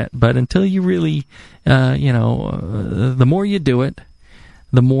the internet, but until you really, the more you do it,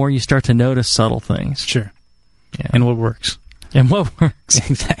 the more you start to notice subtle things. Sure. Yeah. And what works.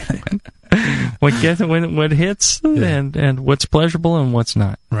 Exactly. What hits, and what's pleasurable and what's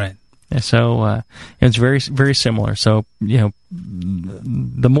not. Right. So it's very, very similar. So, the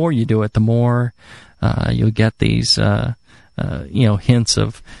more you do it, the more you'll get these, hints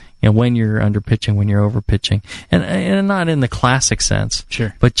of, when you're under pitching, when you're over pitching, and not in the classic sense,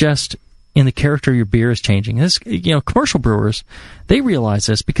 sure, but just in the character your beer is changing. This, commercial brewers, they realize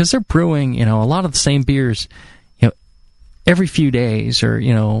this because they're brewing, a lot of the same beers, every few days, or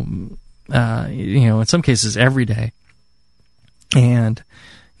in some cases every day, and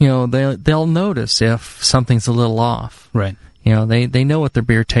they'll notice if something's a little off. Right. They know what their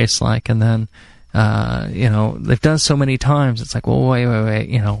beer tastes like, and then. They've done so many times. It's like, well, wait.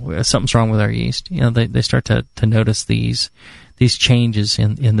 Something's wrong with our yeast. They start to notice these changes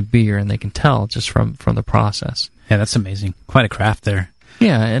in the beer, and they can tell just from the process. Yeah, that's amazing. Quite a craft there.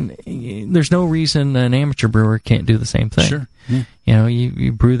 Yeah, and there's no reason an amateur brewer can't do the same thing. Sure. Yeah.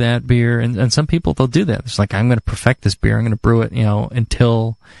 You brew that beer, and some people, they'll do that. It's like, I'm going to perfect this beer. I'm going to brew it,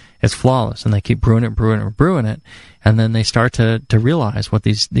 until it's flawless, and they keep brewing it, and then they start to realize what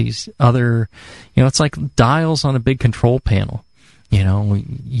these other, it's like dials on a big control panel,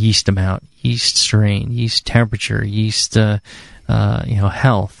 yeast amount, yeast strain, yeast temperature, yeast,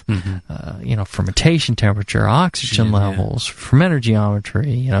 health, fermentation temperature, oxygen levels, fermenter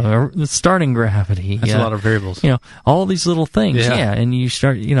geometry, the starting gravity. That's a lot of variables. All these little things, and you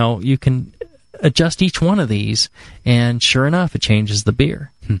start, you can adjust each one of these, and sure enough, it changes the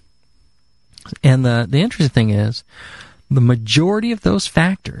beer. And the interesting thing is, the majority of those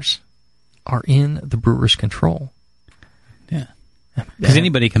factors are in the brewer's control. Yeah. Because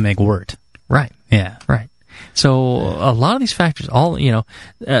anybody can make wort. Right. Yeah. Right. So a lot of these factors,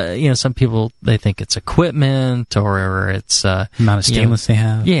 some people, they think it's equipment, or it's the amount of stainless they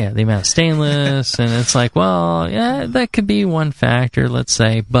have. Yeah, the amount of stainless, and it's like, well, yeah, that could be one factor, let's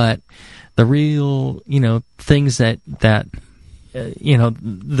say, but the real, things that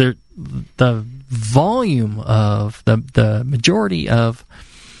the volume of the majority of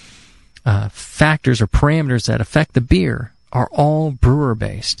factors or parameters that affect the beer are all brewer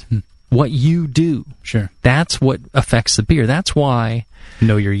based. What you do, sure, that's what affects the beer. That's why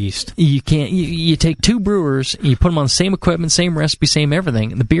know your yeast. You can't. You take two brewers, you put them on the same equipment, same recipe, same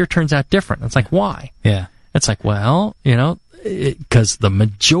everything, and the beer turns out different. It's like, why? Yeah, it's like, well, because the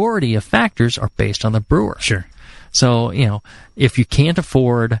majority of factors are based on the brewer. Sure. So, if you can't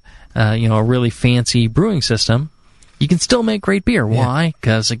afford, a really fancy brewing system, you can still make great beer. Yeah. Why?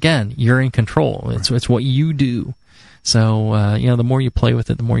 Because, again, you're in control. It's what you do. So, the more you play with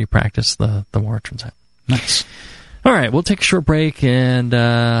it, the more you practice, the more it turns out. Nice. All right, we'll take a short break, and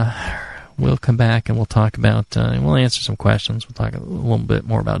we'll come back, and we'll talk about, we'll answer some questions. We'll talk a little bit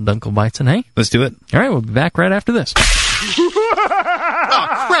more about Dunkelweizen, hey? Let's do it. All right, we'll be back right after this.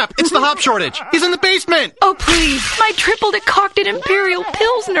 Oh, crap! It's the hop shortage! He's in the basement! Oh, please. My triple decocted Imperial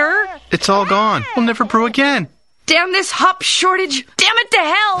Pilsner. It's all gone. We'll never brew again. Damn this hop shortage. Damn it to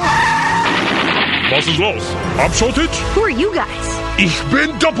hell. Was ist los? Hop shortage? Who are you guys? Ich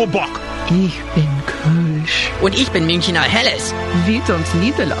bin Doppelbock. Ich bin Kölsch. Und ich bin Münchner Helles. We don't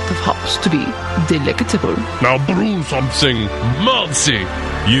need a lot of hops to be delectable. Now brew something malty.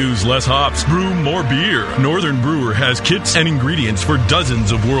 Use less hops, brew more beer. Northern Brewer has kits and ingredients for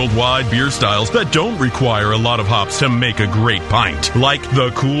dozens of worldwide beer styles that don't require a lot of hops to make a great pint. Like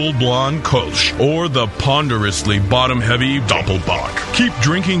the cool blonde Kölsch or the ponderously bottom-heavy Doppelbock. Keep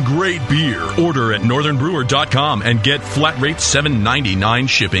drinking great beer. Order at northernbrewer.com and get flat rate $7.99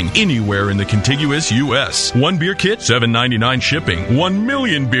 shipping anywhere in the contiguous U.S. One beer kit, $7.99 shipping. 1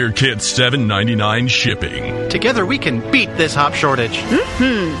 million beer kits, $7.99 shipping. Together we can beat this hop shortage.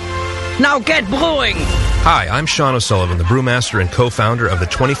 Now get brewing! Hi, I'm Sean O'Sullivan, the brewmaster and co-founder of the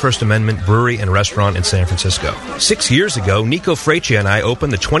 21st Amendment Brewery and Restaurant in San Francisco. 6 years ago, Nico Freccia and I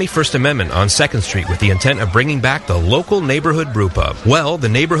opened the 21st Amendment on 2nd Street with the intent of bringing back the local neighborhood brew pub. Well, the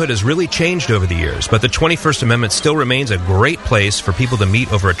neighborhood has really changed over the years, but the 21st Amendment still remains a great place for people to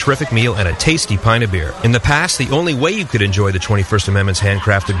meet over a terrific meal and a tasty pint of beer. In the past, the only way you could enjoy the 21st Amendment's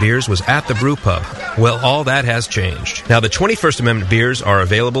handcrafted beers was at the brew pub. Well, all that has changed. Now, the 21st Amendment beers are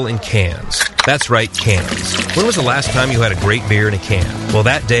available in cans. cans. That's right, cans. When was the last time you had a great beer in a can? Well,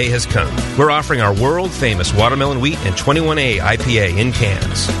 that day has come. We're offering our world-famous Watermelon Wheat and 21A IPA in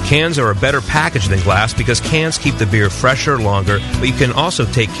cans. Cans are a better package than glass because cans keep the beer fresher longer, but you can also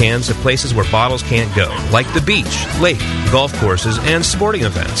take cans to places where bottles can't go, like the beach, lake, golf courses, and sporting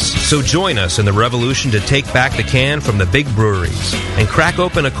events. So join us in the revolution to take back the can from the big breweries and crack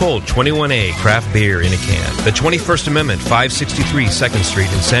open a cold 21A craft beer in a can. The 21st Amendment, 563 2nd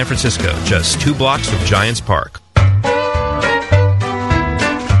Street in San Francisco, just 2 blocks from Giants Park.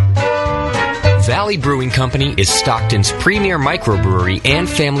 Valley Brewing Company is Stockton's premier microbrewery and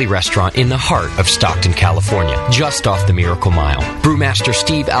family restaurant in the heart of Stockton, California, just off the Miracle Mile. Brewmaster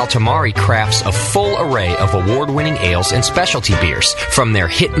Steve Altamari crafts a full array of award-winning ales and specialty beers, from their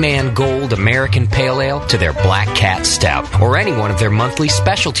Hitman Gold American Pale Ale to their Black Cat Stout, or any one of their monthly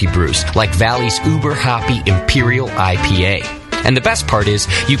specialty brews, like Valley's Uber Hoppy Imperial IPA. And the best part is,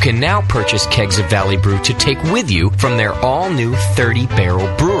 you can now purchase kegs of Valley Brew to take with you from their all-new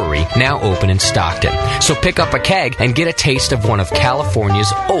 30-barrel brewery, now open in Stockton. So pick up a keg and get a taste of one of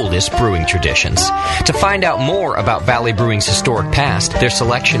California's oldest brewing traditions. To find out more about Valley Brewing's historic past, their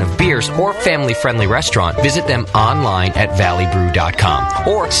selection of beers, or family-friendly restaurant, visit them online at valleybrew.com.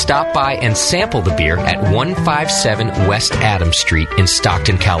 Or stop by and sample the beer at 157 West Adams Street in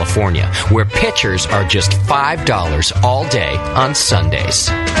Stockton, California, where pitchers are just $5 all day on Sundays.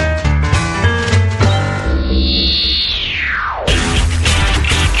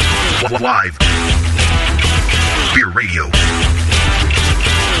 Live Beer Radio,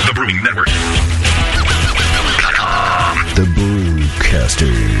 the Brewing Network. The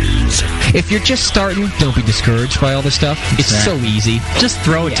Brewcasters. If you're just starting, don't be discouraged by all this stuff. It's so easy. Just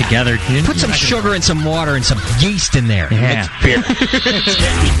throw it together. Put some sugar and some water and some yeast in there. Yeah. Brewing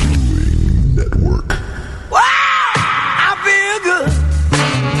Network.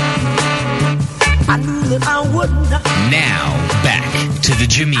 I knew that I would not. Now, back to the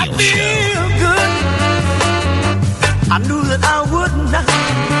Jamil Show. Good. I knew that I would not.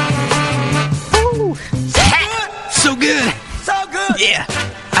 Ooh, so good. So good. Yeah,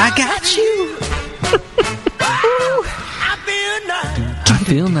 I got you. Ooh, I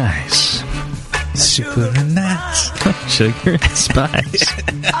feel nice. Super nice. Sugar and spice.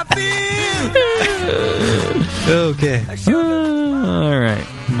 Okay. All right.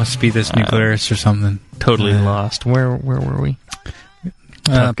 Must be this nuclearis or something. Totally lost. Where were we?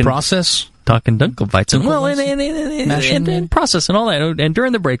 Process. Talking Dunkelweizen. Well, and process and all that. And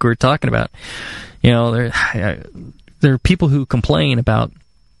during the break, we were talking about, there are people who complain about,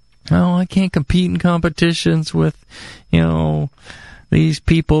 I can't compete in competitions with, these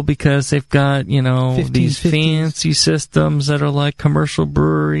people because they've got, these fancy systems that are like commercial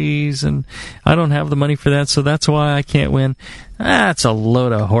breweries, and I don't have the money for that, so that's why I can't win. That's a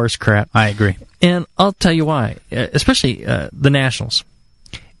load of horse crap. I agree. And I'll tell you why, especially the Nationals.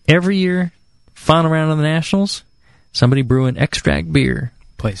 Every year, final round of the Nationals, somebody brewing extract beer.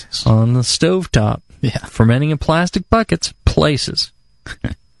 Places. On the stovetop. Yeah. Fermenting in plastic buckets. Places.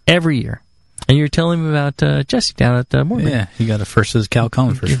 Every year. And you're telling me about Jesse down at Moorbeer. Yeah, he got a first Cal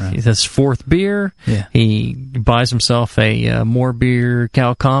Common first round. His fourth beer. Yeah. He buys himself a Moorbeer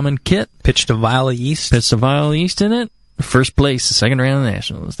Cal Common kit. Pitched a vial of yeast. Puts a vial of yeast in it. First place, the second round of the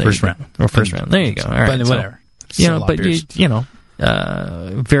Nationals. First round. Or first round. There you go. All right. But whatever.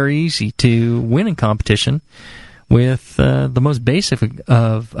 Very easy to win in competition with the most basic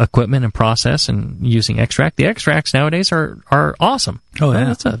of equipment and process and using extract. The extracts nowadays are awesome. Oh,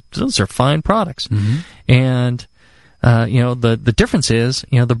 yeah. Those are fine products. Mm-hmm. And, the difference is,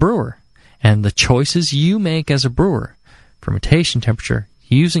 the brewer and the choices you make as a brewer, fermentation temperature,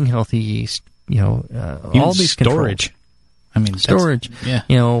 using healthy yeast, all these storage. Controls. I mean, storage. Yeah.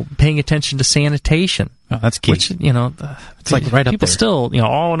 Paying attention to sanitation. Oh, that's key. Which, it's like right up people there. Still,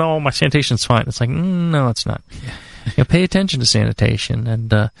 oh no, my sanitation's fine. It's like, no, it's not. Yeah. Pay attention to sanitation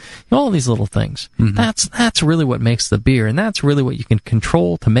and all these little things. Mm-hmm. That's really what makes the beer, and that's really what you can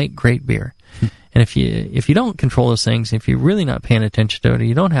control to make great beer. And if you don't control those things, if you're really not paying attention to it, or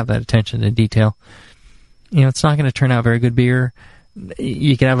you don't have that attention to detail, it's not going to turn out very good beer.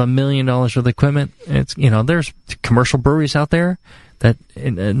 You could have $1 million worth of equipment. It's there's commercial breweries out there that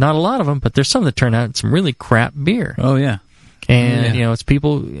not a lot of them, but there's some that turn out some really crap beer. Oh yeah, and it's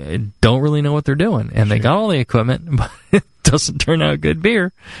people don't really know what they're doing, and they got all the equipment, but it doesn't turn out good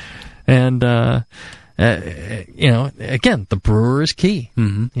beer. And again, the brewer is key.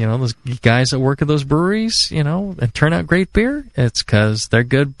 Mm-hmm. Those guys that work at those breweries, and turn out great beer, it's because they're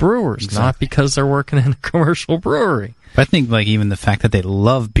good brewers, not because they're working in a commercial brewery. But I think even the fact that they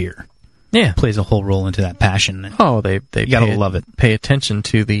love beer, plays a whole role into that passion. Oh, they you gotta love it. Pay attention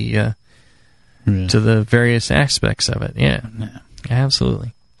to the to the various aspects of it. Yeah.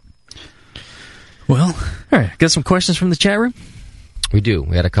 Absolutely. Well, all right. Got some questions from the chat room? We do.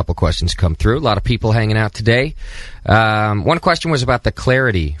 We had a couple questions come through. A lot of people hanging out today. One question was about the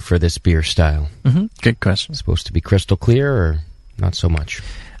clarity for this beer style. Mm-hmm. Good question. Supposed to be crystal clear or not so much?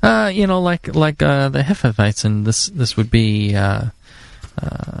 Like the hefeweizen, this would be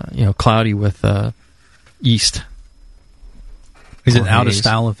cloudy with yeast. Is it out of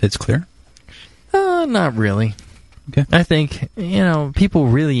style if it's clear? Not really. Okay. I think people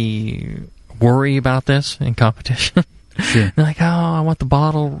really worry about this in competition. Sure. They're like, I want the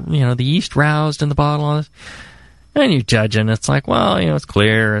bottle, the yeast roused in the bottle, all this. And you're judging. It's like, well, it's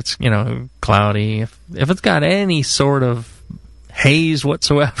clear, it's, cloudy. If it's got any sort of haze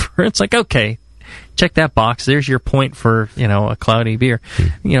whatsoever, it's like, okay, check that box. There's your point for, a cloudy beer.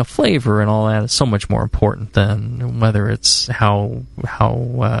 Flavor and all that is so much more important than whether it's how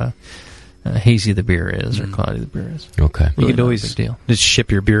hazy the beer is or cloudy the beer is. Okay. Really you could always just ship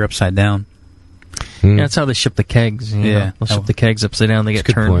your beer upside down. Yeah, that's how they ship the kegs. They'll ship the kegs upside down. They get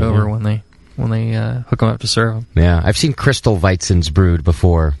turned over when they hook them up to serve them. Yeah, I've seen crystal weizens brewed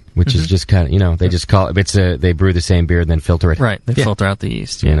before, which is just kind of they just call it. They brew the same beer and then filter it. Right, they filter out the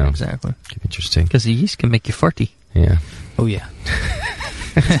yeast. Yeah, exactly. Interesting. Because the yeast can make you farty. Yeah. Oh yeah.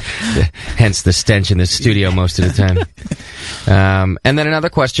 Hence the stench in the studio most of the time. And then another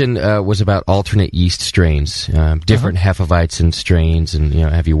question was about alternate yeast strains, different hefeweizen strains, and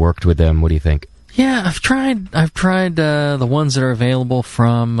have you worked with them? What do you think? Yeah, I've tried the ones that are available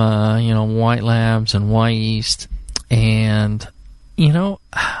from White Labs and Y Yeast, and I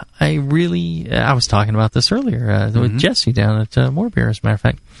was talking about this earlier with Jesse down at More Beer, as a matter of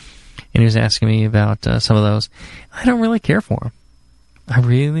fact, and he was asking me about some of those. I don't really care for them. I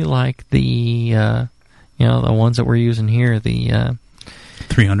really like the the ones that we're using here, the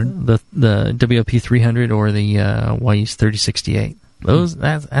 300, the WLP 300 or the Y Yeast 3068. Those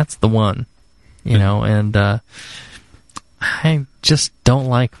that's the one. And I just don't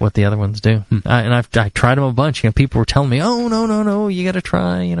like what the other ones do. I tried them a bunch. People were telling me, "Oh no, you got to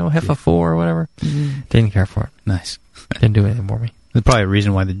try, Hefa 4 or whatever." Didn't care for it. Nice. Didn't do anything for me. There's probably a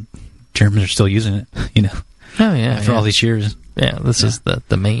reason why the Germans are still using it. Oh yeah, after all these years. Yeah, this is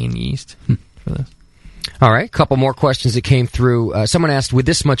the main yeast for this. All right, a couple more questions that came through. Someone asked, with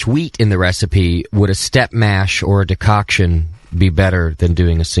this much wheat in the recipe, would a step mash or a decoction be better than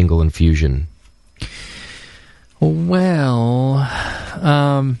doing a single infusion? Well,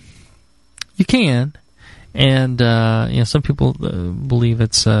 you can, and some people believe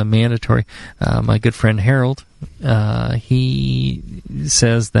it's mandatory. My good friend Harold, he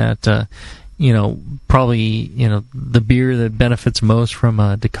says that probably the beer that benefits most from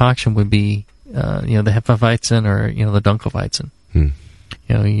a decoction would be the hefeweizen or the Dunkelweizen.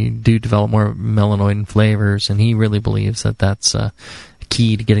 You do develop more melanoid flavors, and he really believes that that's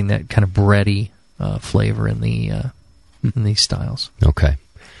key to getting that kind of bready flavor in these styles. Okay.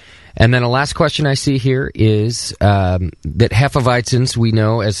 And then a last question I see here is that hefeweizens we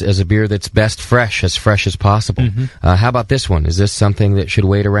know as a beer that's best fresh as possible. How about this one? Is this something that should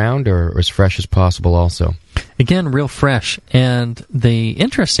wait around or as fresh as possible also? Again, real fresh. And the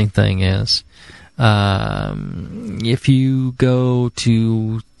interesting thing is, if you go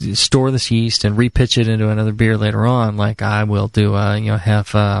to store this yeast and repitch it into another beer later on, like I will do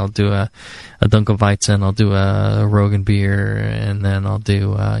I'll do a Dunkelweizen, I'll do a Rogan beer, and then I'll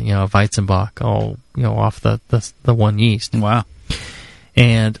do a Weizenbock, all off the one yeast. Wow!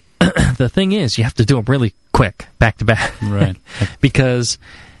 And the thing is, you have to do them really quick, back to back, right? Because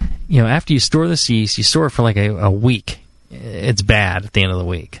after you store this yeast, you store it for like a week. It's bad at the end of the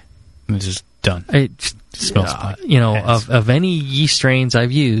week. It's just done. It smells of any yeast strains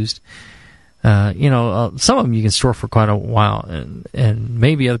I've used, some of them you can store for quite a while, and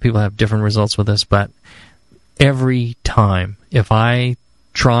maybe other people have different results with this, but every time, if I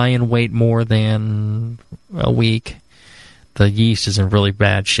try and wait more than a week, the yeast is in really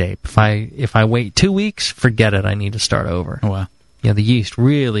bad shape. If I wait 2 weeks, forget it. I need to start over. Oh, wow. The yeast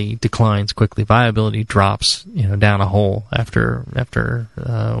really declines quickly. Viability drops, down a hole after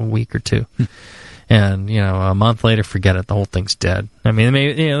a week or two. And, a month later, forget it. The whole thing's dead. I mean,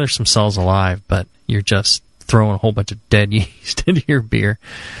 there's some cells alive, but you're just throwing a whole bunch of dead yeast into your beer.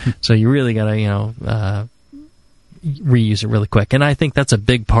 So you really got to, reuse it really quick. And I think that's a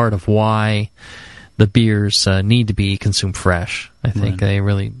big part of why the beers need to be consumed fresh. I think they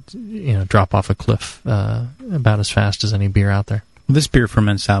really, drop off a cliff about as fast as any beer out there. Well, this beer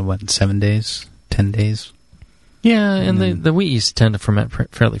ferments out, in 7 days, 10 days? Yeah, and the wheat yeast tend to ferment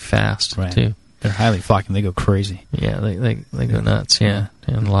fairly fast, too. They're highly flocking. They go crazy. Yeah, they go nuts. Yeah,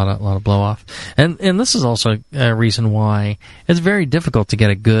 and a lot of blow off. And this is also a reason why it's very difficult to get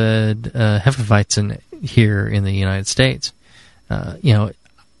a good hefeweizen here in the United States. I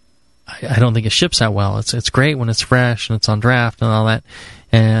don't think it ships that well. It's great when it's fresh and it's on draft and all that.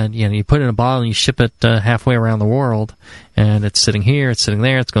 And you put it in a bottle and you ship it halfway around the world, and it's sitting here, it's sitting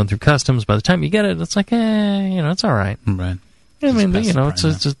there, it's going through customs. By the time you get it, it's like, it's all right. Right. I mean,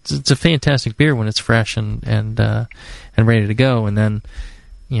 it's a fantastic beer when it's fresh and ready to go, and then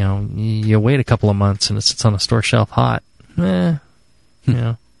you wait a couple of months and it sits on a store shelf hot. Not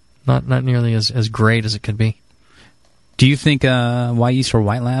nearly as great as it could be. Do you think Y Yeast or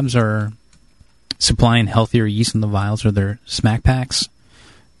White Labs are supplying healthier yeast in the vials or their smack packs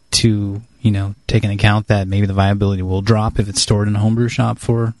to take into account that maybe the viability will drop if it's stored in a homebrew shop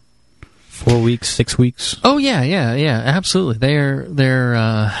for 4 weeks, 6 weeks? Oh yeah, absolutely. Their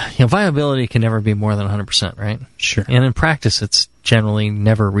viability can never be more than 100%, right? Sure. And in practice, it's generally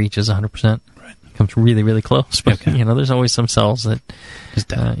never reaches 100%. Right. It comes really, really close. But there's always some cells that just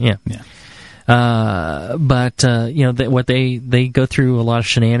die. Yeah. But what they go through a lot of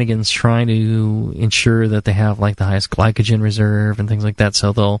shenanigans trying to ensure that they have like the highest glycogen reserve and things like that.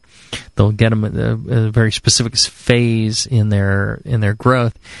 So they'll get them a very specific phase in their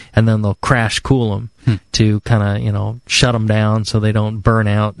growth, and then they'll crash cool them to kind of shut them down so they don't burn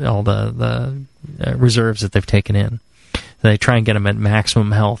out all the reserves that they've taken in. They try and get them at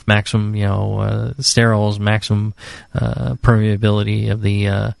maximum health, maximum, sterols, maximum permeability of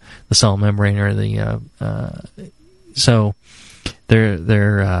the cell membrane, or so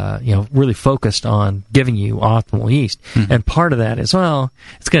they're really focused on giving you optimal yeast. Mm-hmm. And part of that is,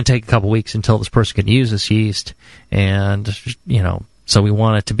 it's going to take a couple weeks until this person can use this yeast, and so we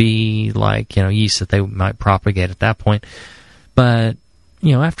want it to be like yeast that they might propagate at that point, but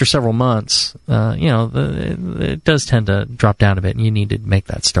after several months, it does tend to drop down a bit, and you need to make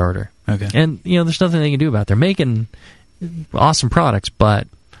that starter. Okay. And, there's nothing they can do about it. They're making awesome products, but,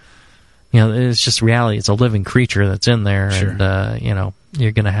 it's just reality. It's a living creature that's in there, sure. And,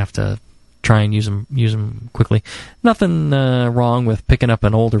 you're going to have to try and use them quickly. Nothing wrong with picking up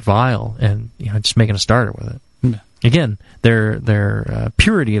an older vial and, just making a starter with it. Yeah. Again, their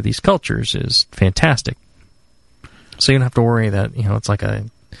purity of these cultures is fantastic. So you don't have to worry that it's like a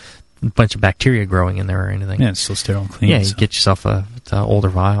bunch of bacteria growing in there or anything. Yeah, it's still sterile and clean. Yeah, you get yourself a older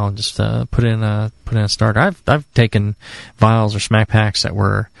vial and just put in a starter. I've taken vials or smack packs that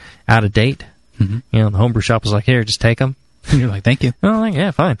were out of date. Mm-hmm. The homebrew shop was like, "Here, just take them." And you're like, "Thank you." And I'm like,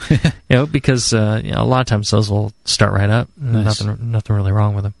 "Yeah, fine." Because a lot of times those will start right up. Nice. Nothing really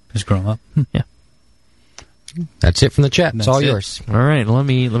wrong with them. Just grow them up. Yeah. That's it from the chat. It's all yours. All right, let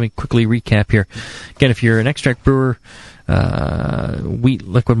me quickly recap here. Again, if you're an extract brewer, wheat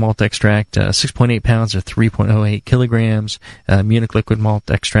liquid malt extract, 6.8 pounds or 3.08 kilograms. Munich liquid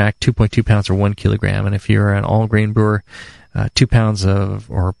malt extract, 2.2 pounds or 1 kilogram. And if you're an all-grain brewer, 2 pounds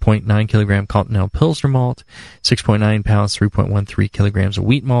or 0.9 kilogram Continental Pilsner malt, 6.9 pounds, 3.13 kilograms of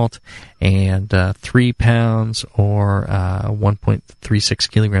wheat malt, and 3 pounds or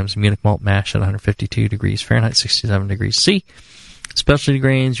 1.36 kilograms of Munich malt mash at 152 degrees Fahrenheit, 67 degrees C. Specialty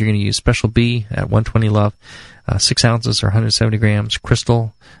grains, you're going to use Special B at 120 love, 6 ounces or 170 grams,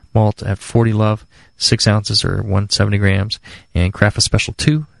 Crystal malt at 40 love, 6 ounces or 170 grams, and Craft Special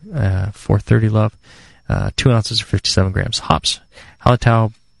 2, 430 love, 2 ounces or 57 grams. Hops,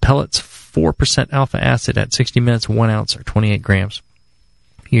 Hallertau pellets, 4% alpha acid at 60 minutes, 1 ounce or 28 grams.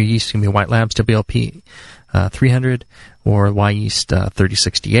 Your yeast can be White Labs WLP 300 or Y Yeast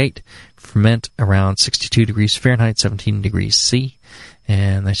 3068. Ferment around 62 degrees Fahrenheit, 17 degrees C,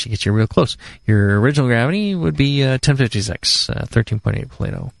 and that should get you real close. Your original gravity would be 1056, 13.8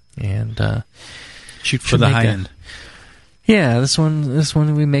 Plato, and shoot for the high end. Yeah, this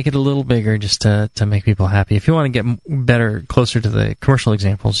one we make it a little bigger just to make people happy. If you want to get better, closer to the commercial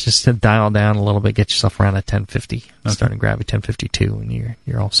examples, just to dial down a little bit, get yourself around a 1050. Okay. Starting gravity 1052, and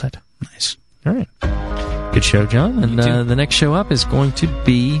you're all set. Nice. All right. Good show, John. And the next show up is going to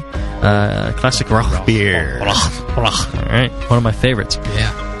be classic Rauch beer. All right, one of my favorites.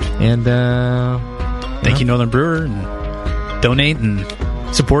 Yeah. And thank you, Northern Brewer, and donate and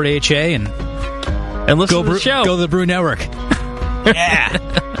support AHA and listen to the show. Go to the Brew Network.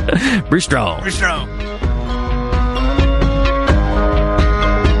 Yeah. Brew strong. Brew strong.